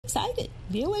excited.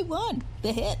 VOA1,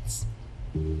 the hits.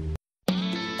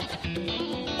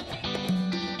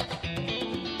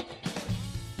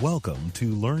 Welcome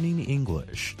to Learning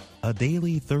English, a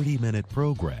daily 30-minute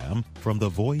program from the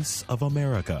Voice of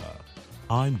America.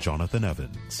 I'm Jonathan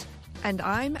Evans. And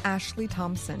I'm Ashley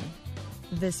Thompson.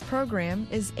 This program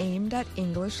is aimed at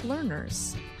English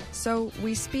learners, so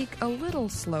we speak a little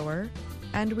slower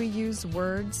and we use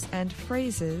words and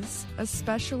phrases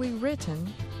especially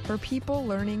written for people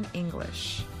learning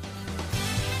English.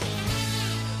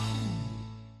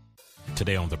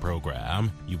 Today on the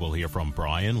program, you will hear from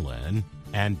Brian Lynn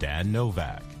and Dan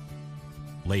Novak.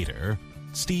 Later,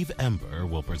 Steve Ember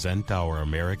will present our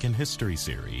American history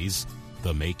series,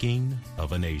 The Making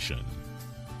of a Nation.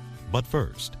 But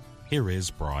first, here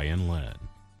is Brian Lynn.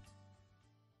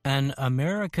 An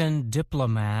American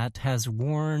diplomat has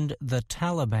warned the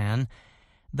Taliban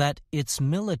that its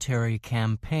military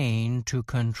campaign to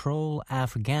control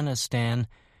Afghanistan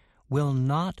will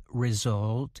not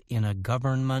result in a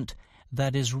government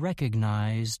that is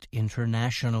recognized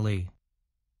internationally.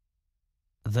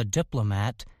 The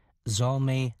diplomat,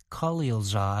 Zalmay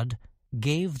Khalilzad,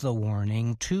 gave the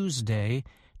warning Tuesday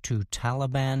to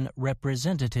Taliban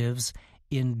representatives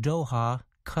in Doha,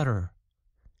 Qatar.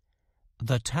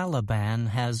 The Taliban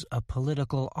has a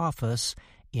political office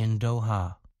in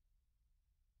Doha.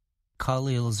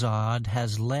 Khalilzad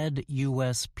has led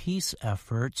U.S. peace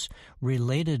efforts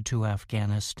related to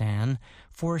Afghanistan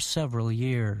for several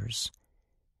years.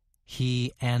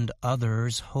 He and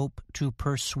others hope to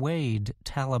persuade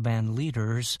Taliban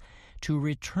leaders to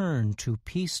return to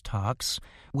peace talks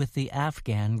with the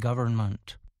Afghan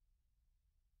government.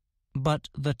 But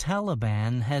the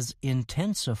Taliban has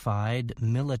intensified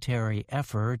military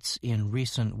efforts in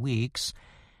recent weeks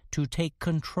to take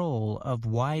control of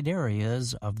wide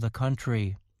areas of the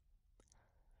country.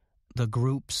 The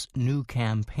group's new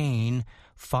campaign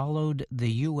followed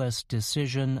the U.S.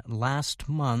 decision last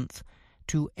month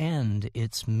to end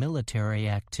its military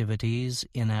activities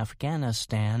in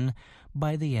Afghanistan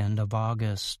by the end of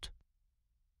August.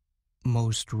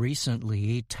 Most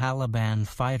recently, Taliban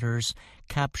fighters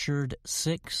captured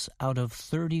 6 out of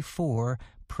 34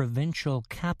 provincial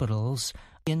capitals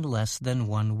in less than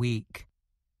 1 week.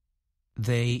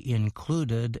 They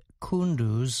included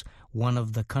Kunduz, one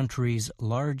of the country's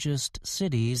largest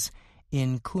cities,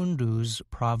 in Kunduz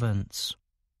province.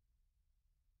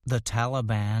 The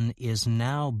Taliban is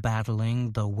now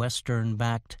battling the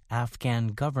Western-backed Afghan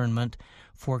government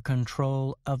for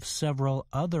control of several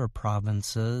other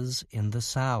provinces in the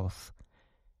south.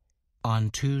 On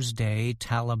Tuesday,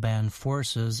 Taliban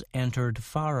forces entered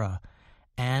Farah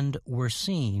and were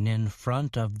seen in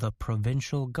front of the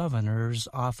provincial governor's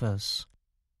office.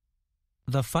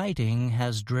 The fighting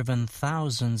has driven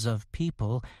thousands of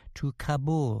people to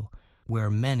Kabul, where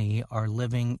many are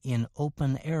living in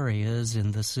open areas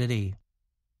in the city.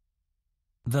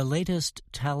 The latest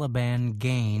Taliban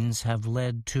gains have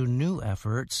led to new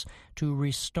efforts to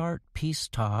restart peace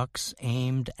talks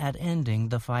aimed at ending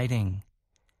the fighting.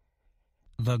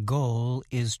 The goal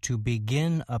is to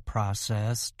begin a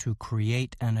process to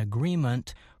create an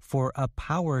agreement for a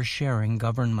power-sharing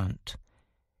government.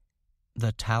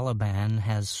 The Taliban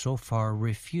has so far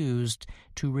refused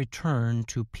to return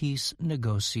to peace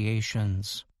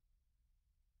negotiations.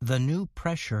 The new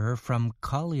pressure from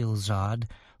Khalilzad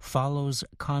follows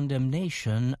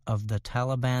condemnation of the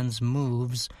Taliban's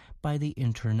moves by the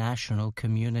international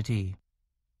community.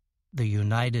 The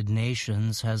United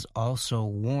Nations has also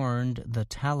warned the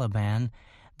Taliban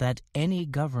that any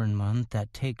government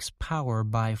that takes power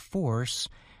by force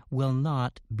will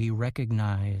not be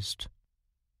recognized.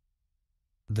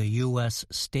 The U.S.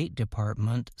 State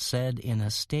Department said in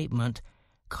a statement,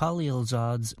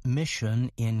 Khalilzad's mission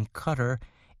in Qatar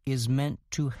is meant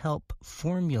to help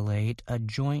formulate a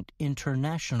joint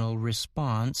international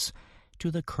response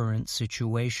to the current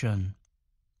situation.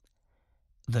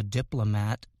 The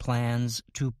diplomat plans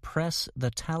to press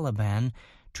the Taliban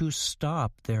to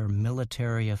stop their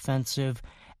military offensive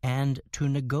and to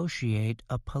negotiate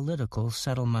a political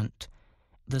settlement,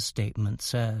 the statement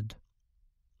said.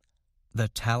 The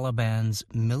Taliban's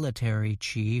military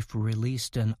chief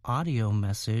released an audio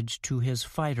message to his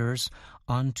fighters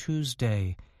on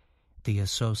Tuesday, the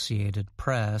Associated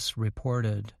Press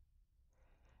reported.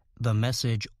 The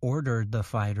message ordered the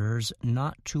fighters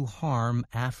not to harm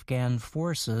Afghan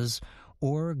forces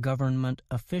or government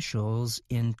officials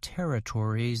in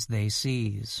territories they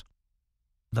seize.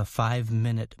 The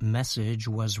 5-minute message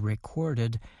was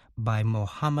recorded by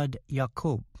Mohammad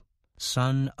Yaqub,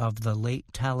 son of the late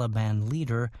Taliban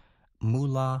leader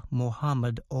Mullah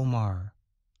Muhammad Omar.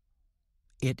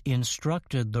 It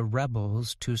instructed the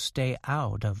rebels to stay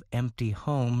out of empty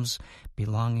homes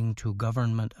belonging to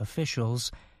government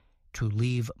officials, to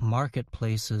leave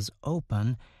marketplaces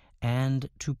open, and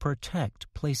to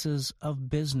protect places of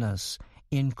business,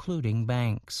 including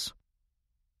banks.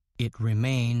 It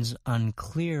remains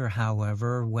unclear,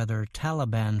 however, whether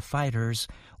Taliban fighters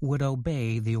would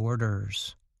obey the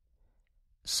orders.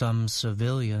 Some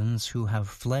civilians who have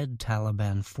fled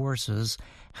Taliban forces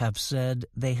have said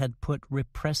they had put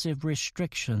repressive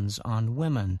restrictions on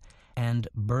women and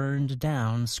burned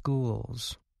down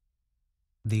schools.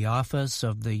 The Office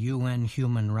of the UN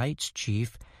Human Rights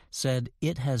Chief said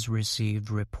it has received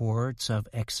reports of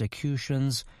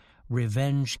executions,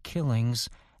 revenge killings,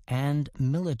 and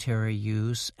military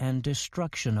use and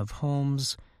destruction of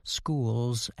homes,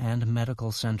 schools, and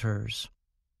medical centers.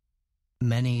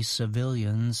 Many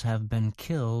civilians have been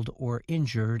killed or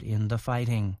injured in the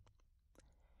fighting.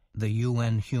 The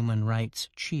UN Human Rights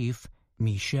Chief,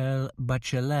 Michelle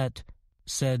Bachelet,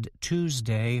 said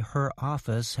Tuesday her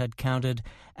office had counted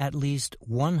at least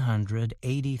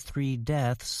 183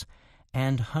 deaths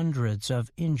and hundreds of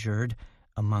injured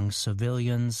among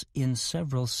civilians in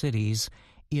several cities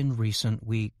in recent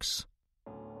weeks.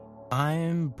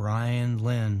 I'm Brian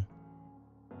Lynn.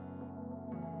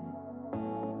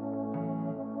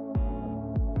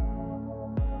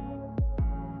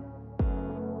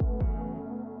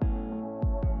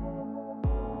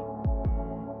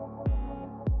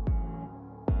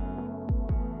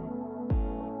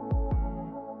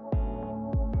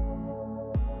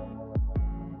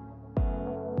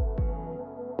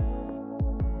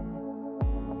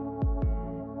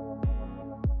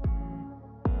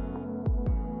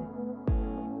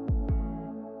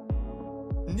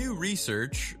 New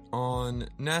research on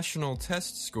national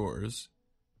test scores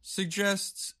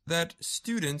suggests that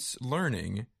students'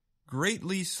 learning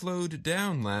greatly slowed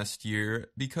down last year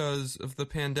because of the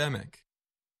pandemic.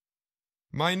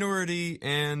 Minority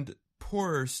and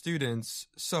poorer students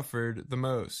suffered the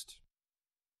most.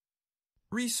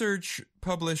 Research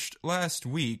published last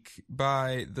week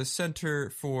by the Center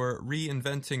for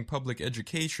Reinventing Public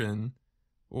Education,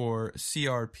 or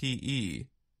CRPE,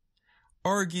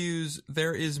 argues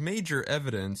there is major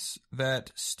evidence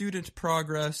that student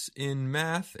progress in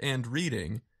math and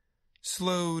reading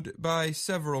slowed by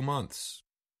several months.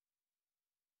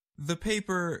 The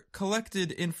paper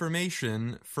collected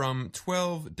information from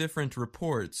 12 different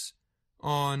reports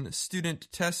on student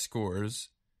test scores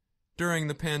during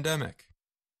the pandemic.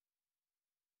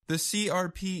 The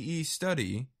CRPE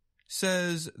study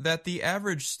says that the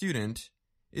average student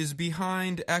is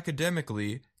behind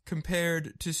academically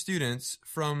compared to students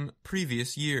from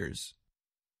previous years.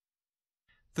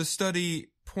 The study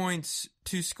points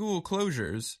to school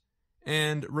closures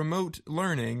and remote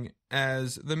learning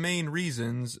as the main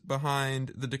reasons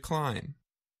behind the decline.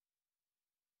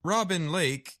 Robin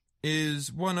Lake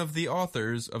is one of the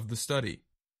authors of the study.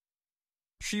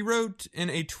 She wrote in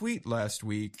a tweet last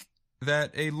week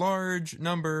that a large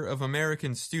number of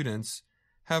American students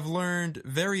have learned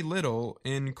very little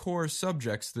in core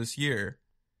subjects this year,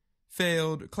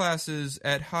 failed classes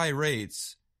at high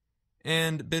rates,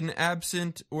 and been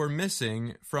absent or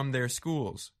missing from their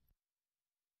schools.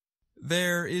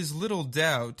 There is little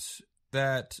doubt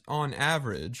that, on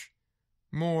average,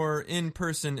 more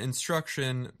in-person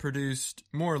instruction produced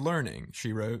more learning,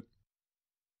 she wrote.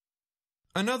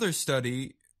 Another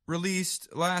study,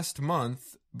 released last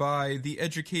month by the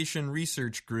education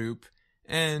research group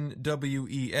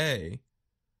NWEA,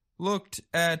 looked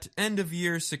at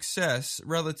end-of-year success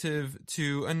relative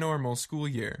to a normal school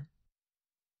year.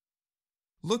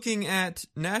 Looking at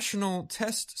national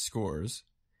test scores,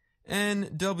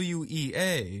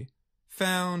 NWEA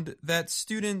found that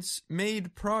students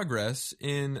made progress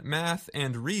in math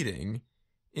and reading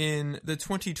in the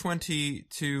 2020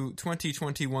 to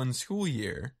 2021 school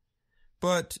year,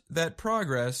 but that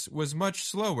progress was much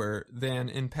slower than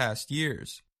in past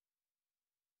years.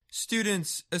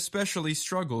 Students especially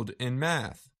struggled in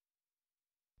math.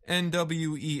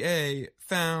 NWEA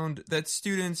found that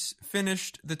students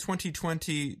finished the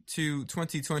 2020 to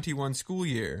 2021 school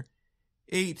year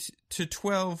 8 to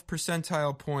 12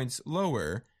 percentile points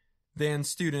lower than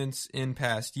students in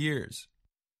past years.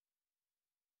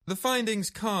 The findings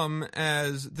come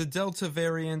as the Delta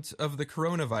variant of the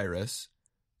coronavirus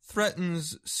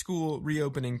threatens school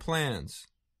reopening plans.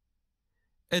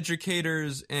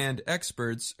 Educators and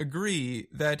experts agree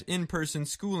that in-person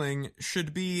schooling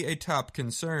should be a top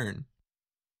concern.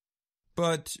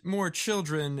 But more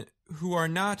children who are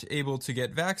not able to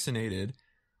get vaccinated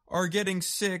are getting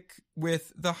sick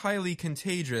with the highly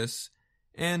contagious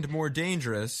and more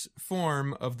dangerous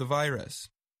form of the virus.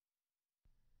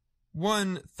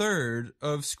 1/3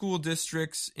 of school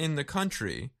districts in the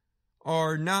country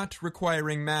are not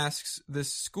requiring masks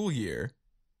this school year,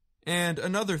 and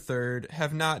another third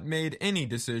have not made any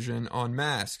decision on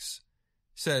masks,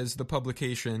 says the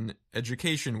publication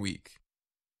Education Week.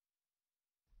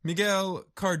 Miguel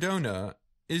Cardona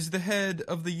is the head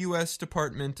of the U.S.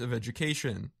 Department of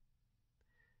Education.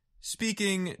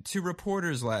 Speaking to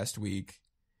reporters last week,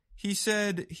 he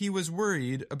said he was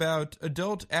worried about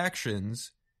adult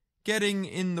actions getting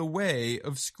in the way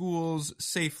of schools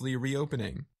safely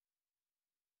reopening.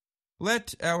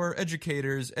 Let our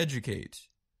educators educate.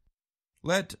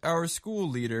 Let our school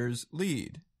leaders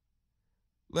lead.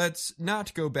 Let's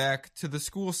not go back to the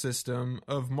school system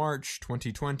of March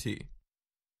 2020.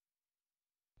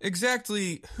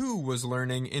 Exactly who was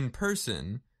learning in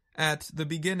person at the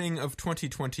beginning of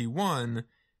 2021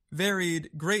 varied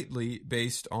greatly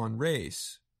based on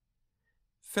race.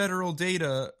 Federal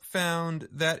data found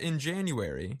that in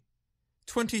January,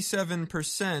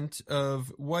 27% of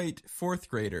white fourth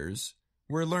graders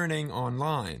were learning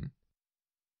online,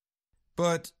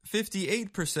 but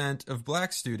 58% of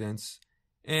black students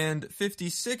and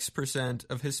 56%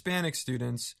 of Hispanic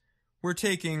students were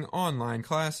taking online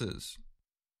classes.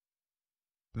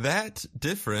 That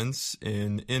difference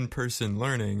in in-person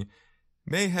learning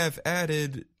may have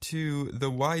added to the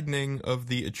widening of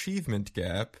the achievement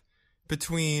gap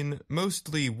between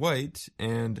mostly white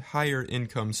and higher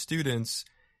income students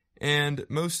and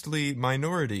mostly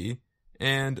minority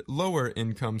and lower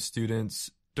income students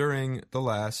during the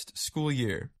last school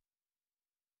year.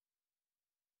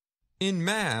 In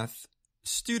math,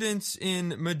 students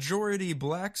in majority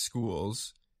black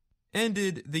schools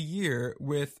ended the year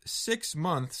with 6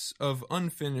 months of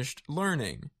unfinished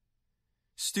learning.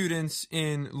 Students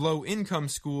in low-income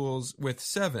schools with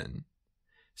 7,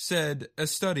 said a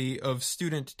study of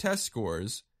student test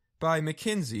scores by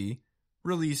McKinsey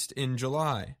released in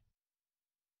July.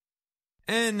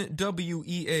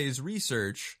 NWEA's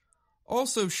research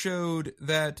also showed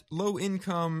that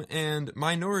low-income and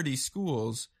minority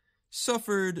schools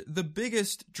suffered the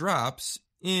biggest drops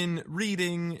in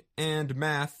reading and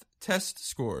math test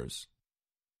scores.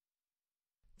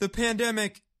 The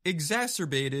pandemic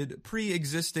exacerbated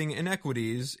pre-existing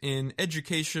inequities in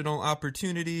educational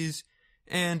opportunities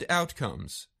and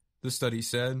outcomes, the study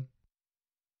said.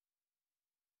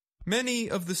 Many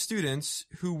of the students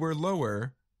who were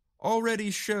lower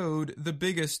already showed the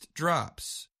biggest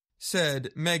drops,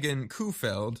 said Megan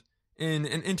Kuhfeld in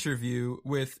an interview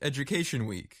with Education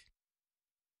Week.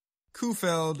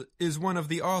 Kuhfeld is one of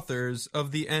the authors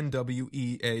of the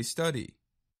NWEA study.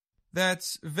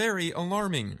 That's very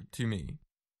alarming to me.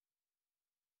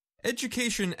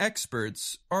 Education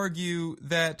experts argue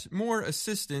that more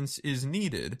assistance is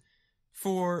needed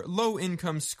for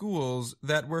low-income schools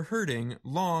that were hurting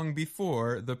long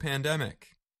before the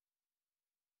pandemic.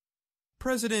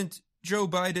 President Joe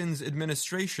Biden's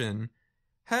administration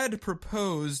had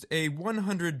proposed a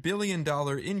 $100 billion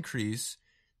increase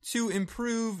to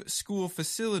improve school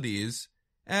facilities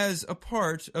as a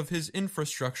part of his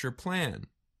infrastructure plan.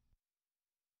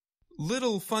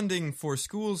 Little funding for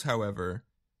schools, however,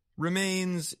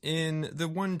 remains in the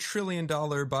 $1 trillion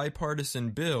bipartisan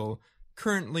bill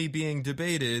currently being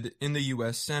debated in the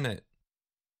U.S. Senate.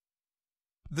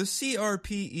 The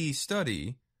CRPE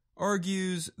study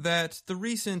argues that the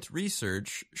recent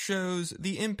research shows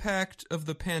the impact of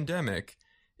the pandemic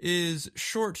is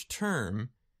short-term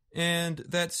and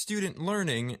that student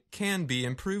learning can be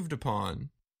improved upon.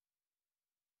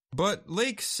 But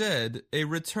Lake said a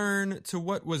return to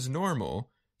what was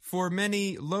normal for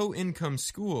many low-income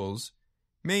schools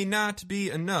may not be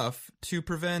enough to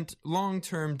prevent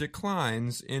long-term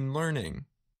declines in learning.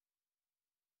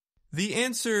 The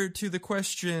answer to the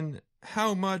question,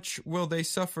 how much will they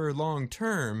suffer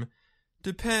long-term,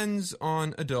 depends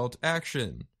on adult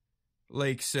action,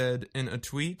 Lake said in a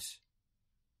tweet.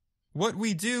 What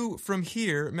we do from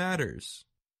here matters.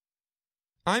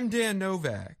 I'm Dan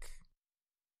Novak.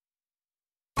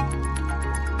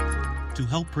 To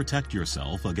help protect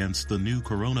yourself against the new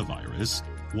coronavirus,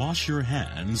 wash your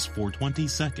hands for 20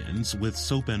 seconds with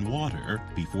soap and water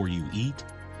before you eat,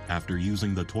 after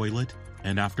using the toilet,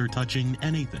 and after touching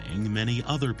anything many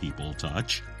other people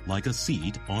touch, like a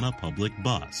seat on a public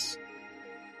bus.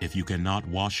 If you cannot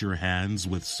wash your hands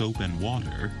with soap and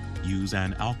water, use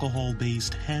an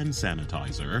alcohol-based hand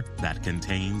sanitizer that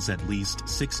contains at least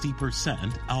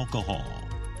 60% alcohol.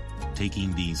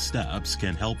 Taking these steps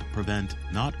can help prevent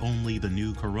not only the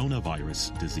new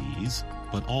coronavirus disease,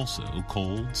 but also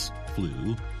colds,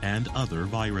 flu, and other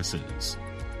viruses.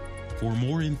 For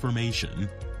more information,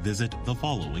 visit the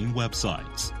following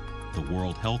websites: the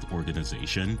World Health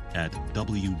Organization at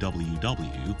www.who.int,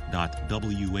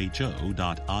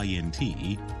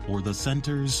 or the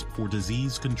Centers for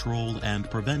Disease Control and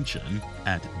Prevention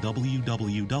at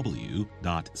www.cdc.gov.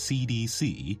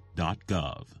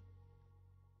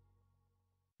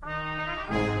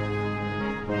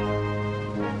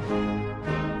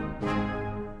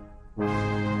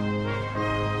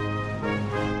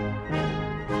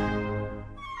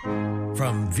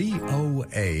 From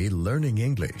VOA Learning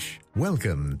English,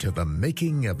 welcome to The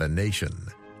Making of a Nation,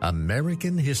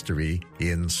 American History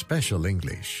in Special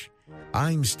English.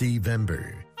 I'm Steve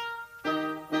Ember.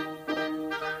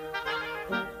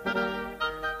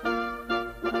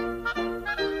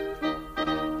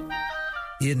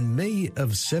 In May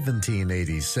of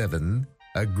 1787,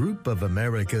 a group of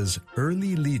America's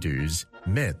early leaders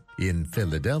met in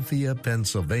Philadelphia,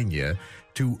 Pennsylvania,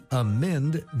 to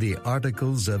amend the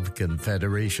Articles of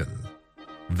Confederation.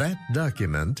 That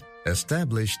document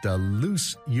established a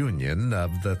loose union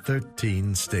of the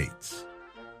 13 states.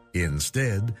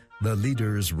 Instead, the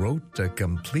leaders wrote a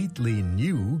completely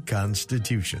new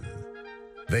constitution.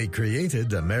 They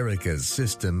created America's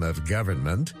system of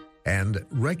government and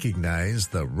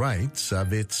recognized the rights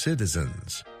of its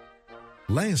citizens.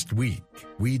 Last week,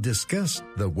 we discussed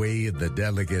the way the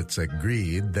delegates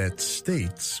agreed that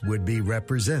states would be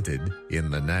represented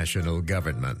in the national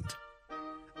government.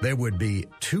 There would be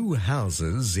 2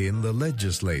 houses in the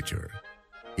legislature.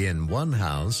 In one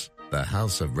house, the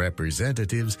House of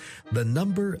Representatives, the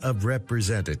number of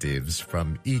representatives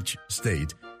from each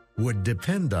state would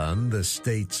depend on the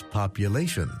state's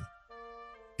population.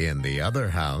 In the other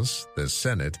house, the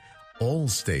Senate, all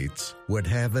states would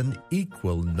have an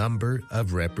equal number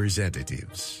of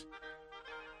representatives.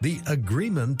 The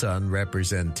agreement on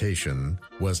representation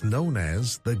was known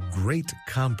as the Great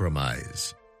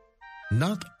Compromise.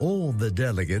 Not all the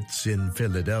delegates in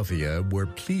Philadelphia were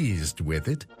pleased with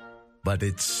it, but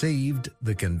it saved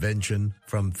the convention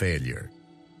from failure.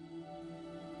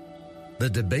 The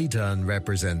debate on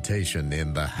representation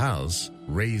in the House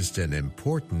raised an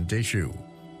important issue.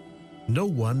 No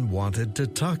one wanted to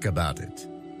talk about it,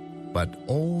 but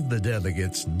all the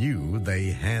delegates knew they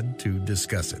had to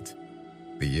discuss it.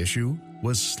 The issue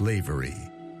was slavery.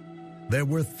 There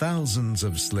were thousands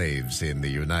of slaves in the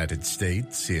United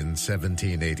States in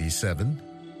 1787.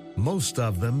 Most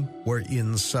of them were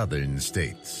in southern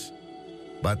states.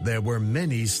 But there were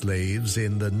many slaves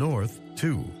in the North,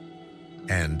 too.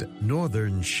 And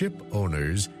northern ship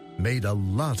owners made a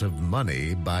lot of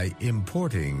money by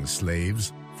importing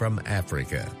slaves from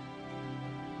Africa.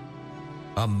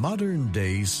 A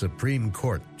modern-day Supreme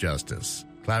Court Justice,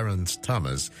 Clarence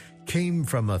Thomas, came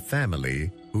from a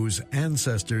family whose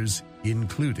ancestors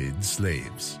included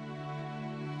slaves.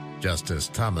 Justice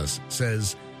Thomas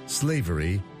says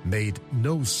slavery made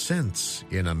no sense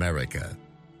in America.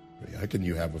 How can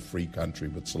you have a free country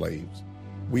with slaves?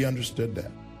 We understood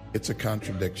that. It's a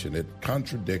contradiction. It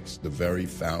contradicts the very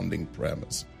founding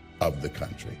premise of the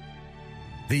country.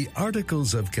 The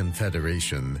Articles of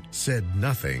Confederation said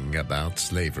nothing about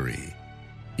slavery.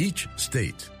 Each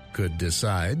state could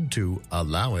decide to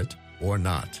allow it or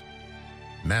not.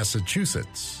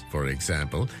 Massachusetts, for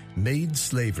example, made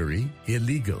slavery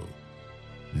illegal.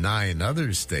 9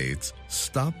 other states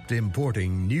stopped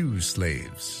importing new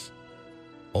slaves.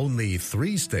 Only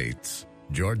 3 states,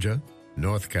 Georgia,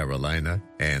 North Carolina,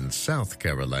 and South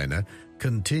Carolina,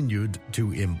 continued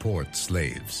to import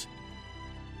slaves.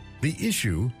 The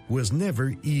issue was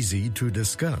never easy to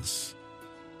discuss.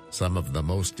 Some of the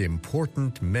most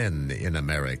important men in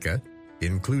America,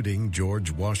 including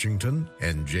George Washington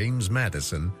and James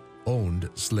Madison, owned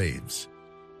slaves.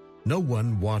 No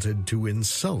one wanted to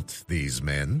insult these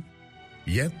men,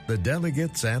 yet the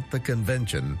delegates at the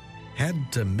convention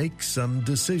had to make some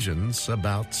decisions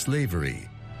about slavery.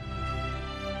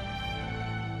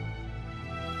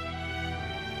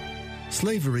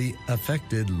 Slavery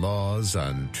affected laws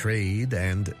on trade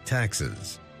and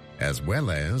taxes, as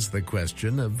well as the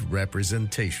question of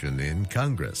representation in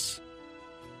Congress.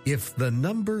 If the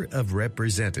number of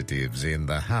representatives in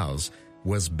the House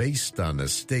was based on a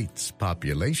state's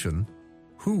population,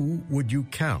 who would you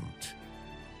count?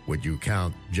 Would you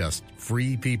count just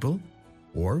free people,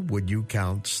 or would you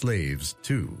count slaves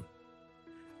too?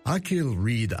 Akil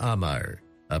Reed Amar,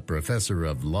 a professor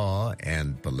of law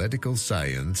and political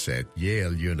science at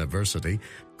Yale University,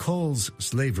 calls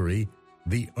slavery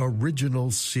the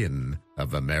original sin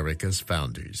of America's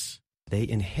founders. They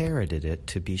inherited it,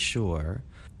 to be sure,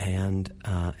 and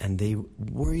they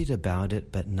worried about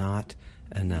it, but not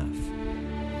enough.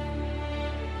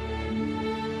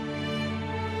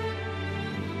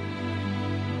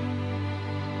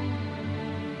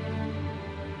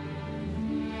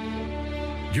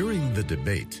 the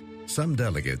debate, some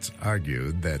delegates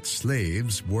argued that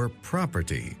slaves were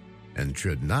property and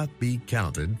should not be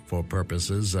counted for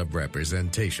purposes of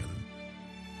representation.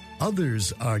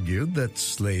 Others argued that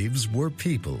slaves were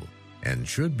people and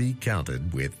should be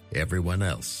counted with everyone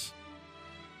else.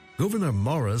 Gouverneur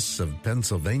Morris of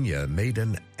Pennsylvania made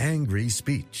an angry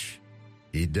speech.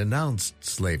 He denounced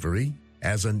slavery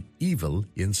as an evil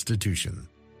institution.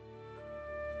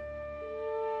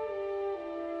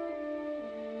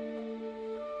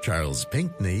 Charles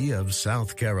Pinckney of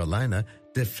South Carolina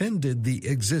defended the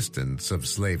existence of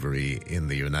slavery in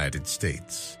the United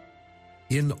States.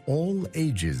 In all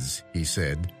ages, he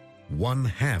said,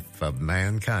 1/2 of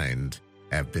mankind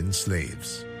have been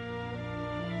slaves.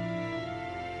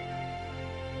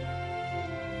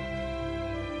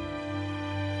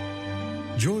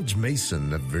 George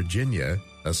Mason of Virginia,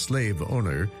 a slave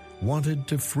owner, wanted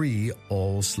to free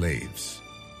all slaves.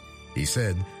 He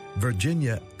said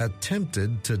Virginia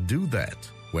attempted to do that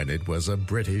when it was a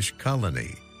British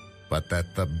colony, but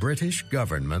that the British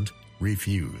government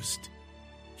refused.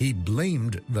 He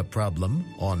blamed the problem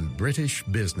on British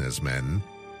businessmen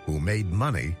who made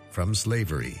money from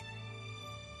slavery.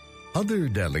 Other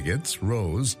delegates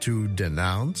rose to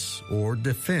denounce or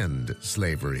defend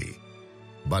slavery,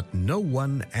 but no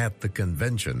one at the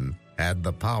convention had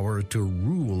the power to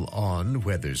rule on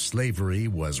whether slavery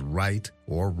was right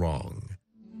or wrong.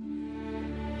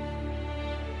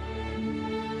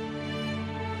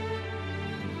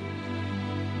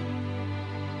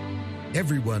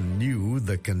 Everyone knew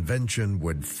the convention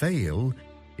would fail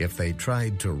if they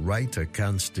tried to write a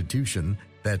constitution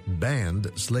that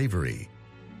banned slavery.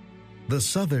 The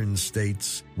southern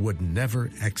states would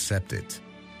never accept it.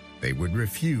 They would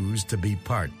refuse to be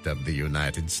part of the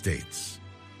United States.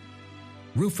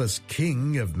 Rufus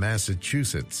King of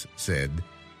Massachusetts said,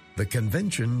 "The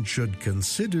convention should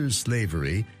consider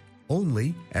slavery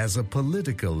only as a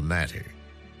political matter,"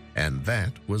 and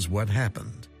that was what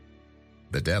happened.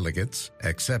 The delegates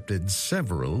accepted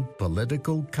several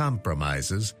political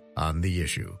compromises on the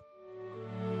issue.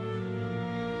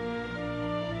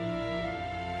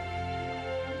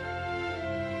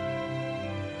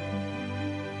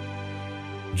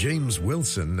 James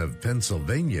Wilson of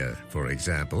Pennsylvania, for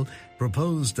example,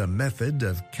 proposed a method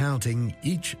of counting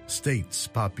each state's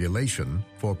population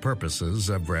for purposes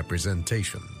of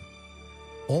representation.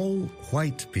 All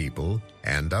white people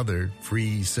and other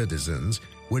free citizens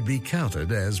would be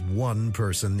counted as one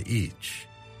person each.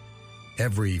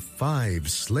 Every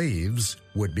 5 slaves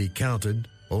would be counted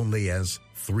only as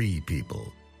 3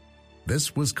 people.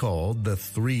 This was called the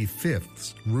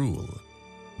 3/5 rule.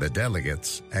 The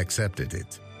delegates accepted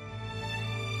it.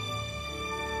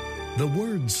 The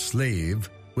word slave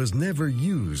was never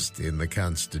used in the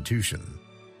Constitution.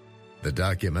 The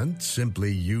document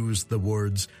simply used the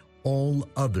words all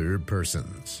other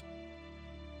persons.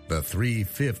 The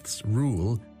 3/5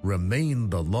 rule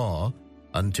remained the law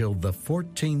until the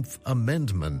 14th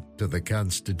Amendment to the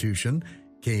Constitution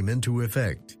came into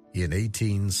effect in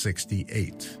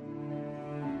 1868.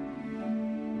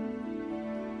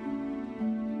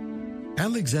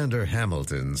 Alexander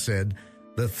Hamilton said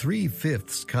the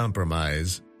 3/5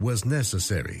 compromise was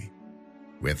necessary.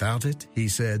 Without it, he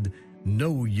said,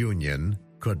 no union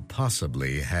could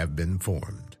possibly have been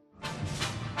formed.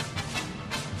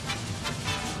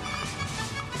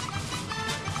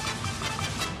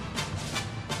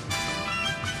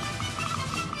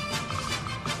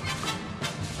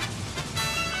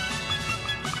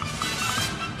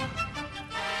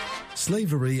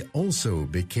 Slavery also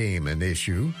became an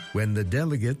issue when the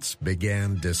delegates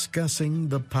began discussing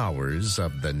the powers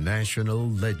of the national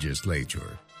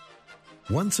legislature.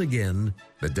 Once again,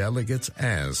 the delegates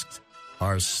asked,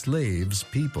 are slaves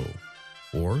people,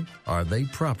 or are they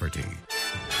property?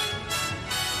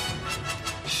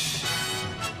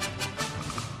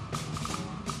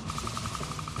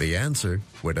 The answer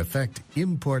would affect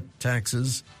import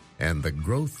taxes and the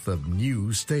growth of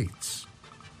new states.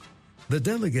 The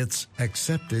delegates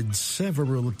accepted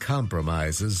several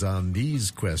compromises on these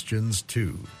questions,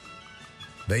 too.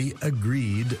 They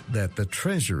agreed that the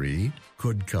Treasury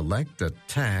could collect a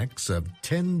tax of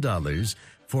 $10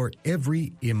 for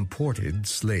every imported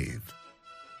slave.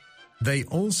 They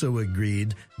also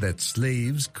agreed that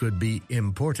slaves could be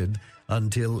imported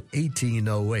until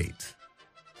 1808.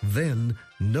 Then,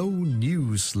 no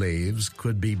new slaves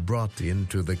could be brought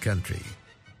into the country.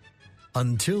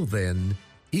 Until then,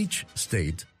 each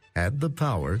state had the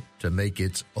power to make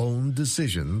its own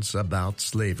decisions about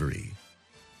slavery.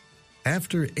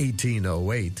 After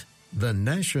 1808, the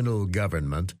national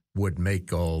government would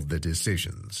make all the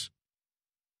decisions.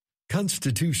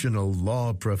 Constitutional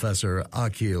law professor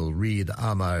Akil Reed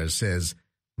Amar says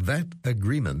that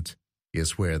agreement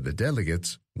is where the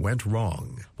delegates went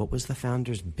wrong. What was the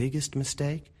founders' biggest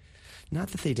mistake? Not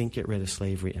that they didn't get rid of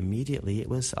slavery immediately. It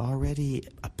was already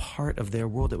a part of their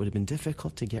world. It would have been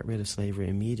difficult to get rid of slavery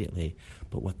immediately.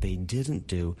 But what they didn't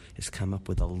do is come up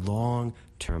with a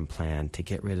long-term plan to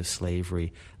get rid of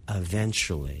slavery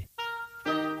eventually.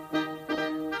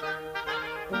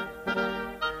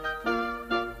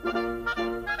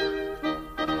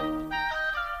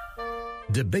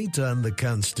 Debate on the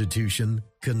Constitution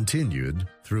continued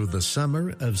through the summer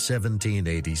of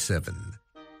 1787.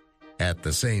 At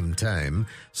the same time,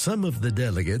 some of the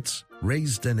delegates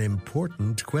raised an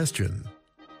important question.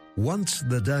 Once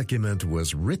the document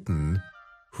was written,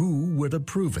 who would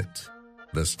approve it?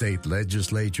 The state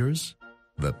legislatures?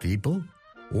 The people?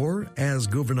 Or, as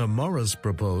Gouverneur Morris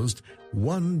proposed,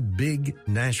 one big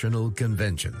national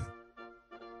convention?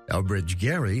 Elbridge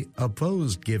Gerry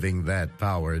opposed giving that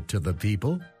power to the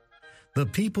people. The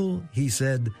people, he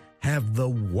said, have the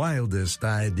wildest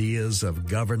ideas of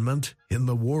government in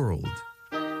the world.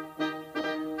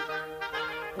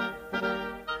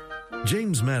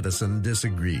 James Madison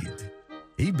disagreed.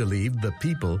 He believed the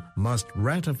people must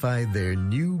ratify their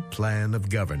new plan of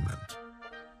government.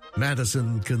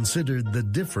 Madison considered the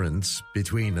difference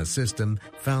between a system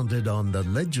founded on the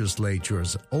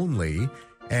legislatures only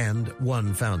and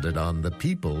one founded on the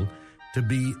people to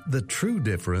be the true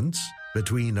difference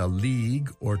between a league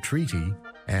or treaty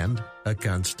and a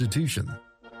constitution.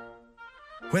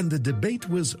 When the debate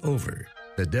was over,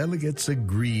 the delegates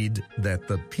agreed that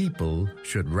the people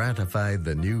should ratify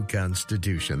the new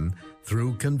constitution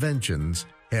through conventions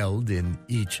held in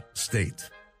each state.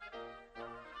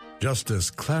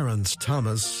 Justice Clarence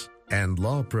Thomas and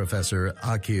law professor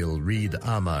Akil Reed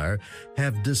Amar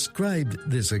have described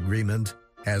this agreement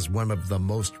as one of the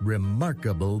most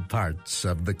remarkable parts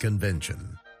of the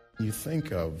convention. You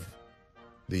think of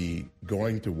the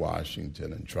going to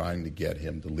Washington and trying to get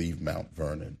him to leave Mount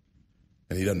Vernon,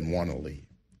 and he doesn't want to leave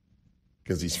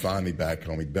because he's finally back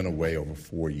home. He'd been away over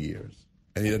 4 years,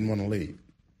 and he didn't want to leave.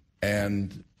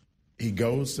 And he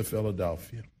goes to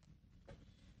Philadelphia,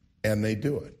 and they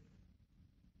do it.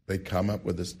 They come up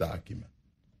with this document,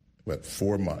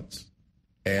 4 months,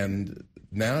 and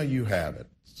now you have it.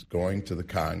 It's going to the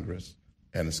Congress,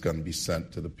 and it's going to be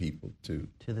sent to the people to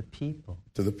the people.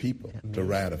 To the people to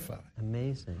ratify.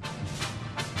 Amazing.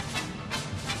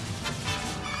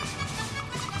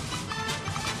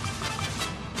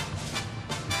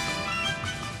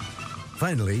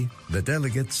 Finally, the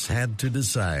delegates had to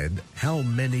decide how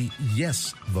many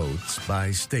yes votes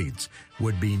by states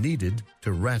would be needed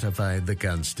to ratify the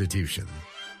Constitution.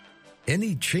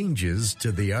 Any changes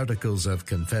to the Articles of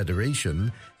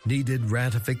Confederation needed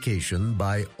ratification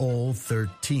by all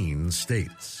 13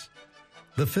 states.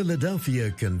 The Philadelphia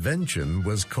Convention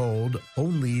was called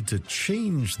only to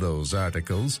change those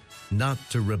articles, not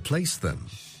to replace them.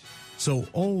 So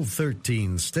all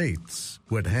 13 states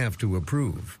would have to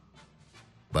approve.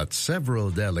 But several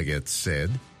delegates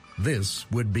said this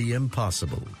would be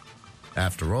impossible.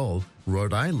 After all,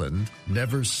 Rhode Island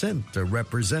never sent a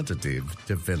representative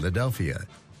to Philadelphia.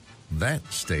 That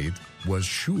state was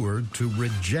sure to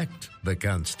reject the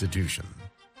Constitution.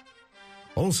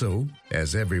 Also,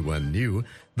 as everyone knew,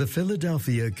 the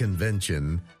Philadelphia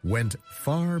Convention went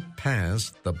far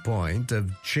past the point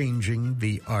of changing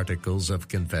the Articles of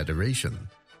Confederation.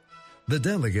 The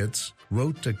delegates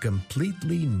wrote a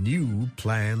completely new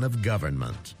plan of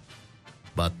government.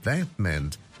 But that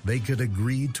meant they could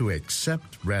agree to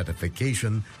accept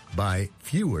ratification by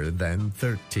fewer than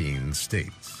 13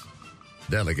 states.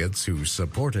 Delegates who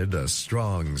supported a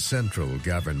strong central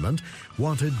government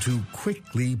wanted to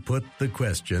quickly put the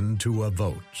question to a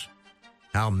vote.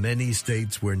 How many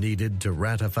states were needed to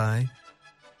ratify?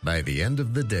 By the end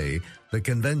of the day, the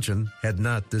convention had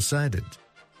not decided.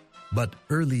 But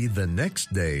early the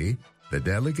next day, the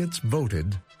delegates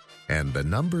voted, and the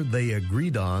number they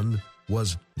agreed on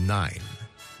was 9.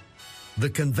 The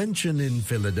convention in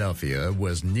Philadelphia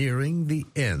was nearing the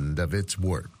end of its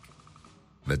work.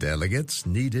 The delegates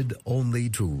needed only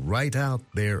to write out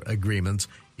their agreements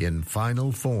in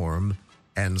final form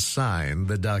and sign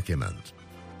the document.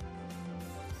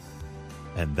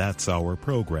 And that's our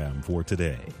program for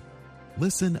today.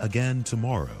 Listen again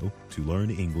tomorrow to learn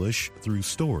English through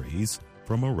stories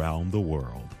from around the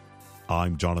world.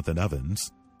 I'm Jonathan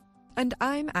Evans. And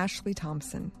I'm Ashley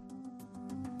Thompson.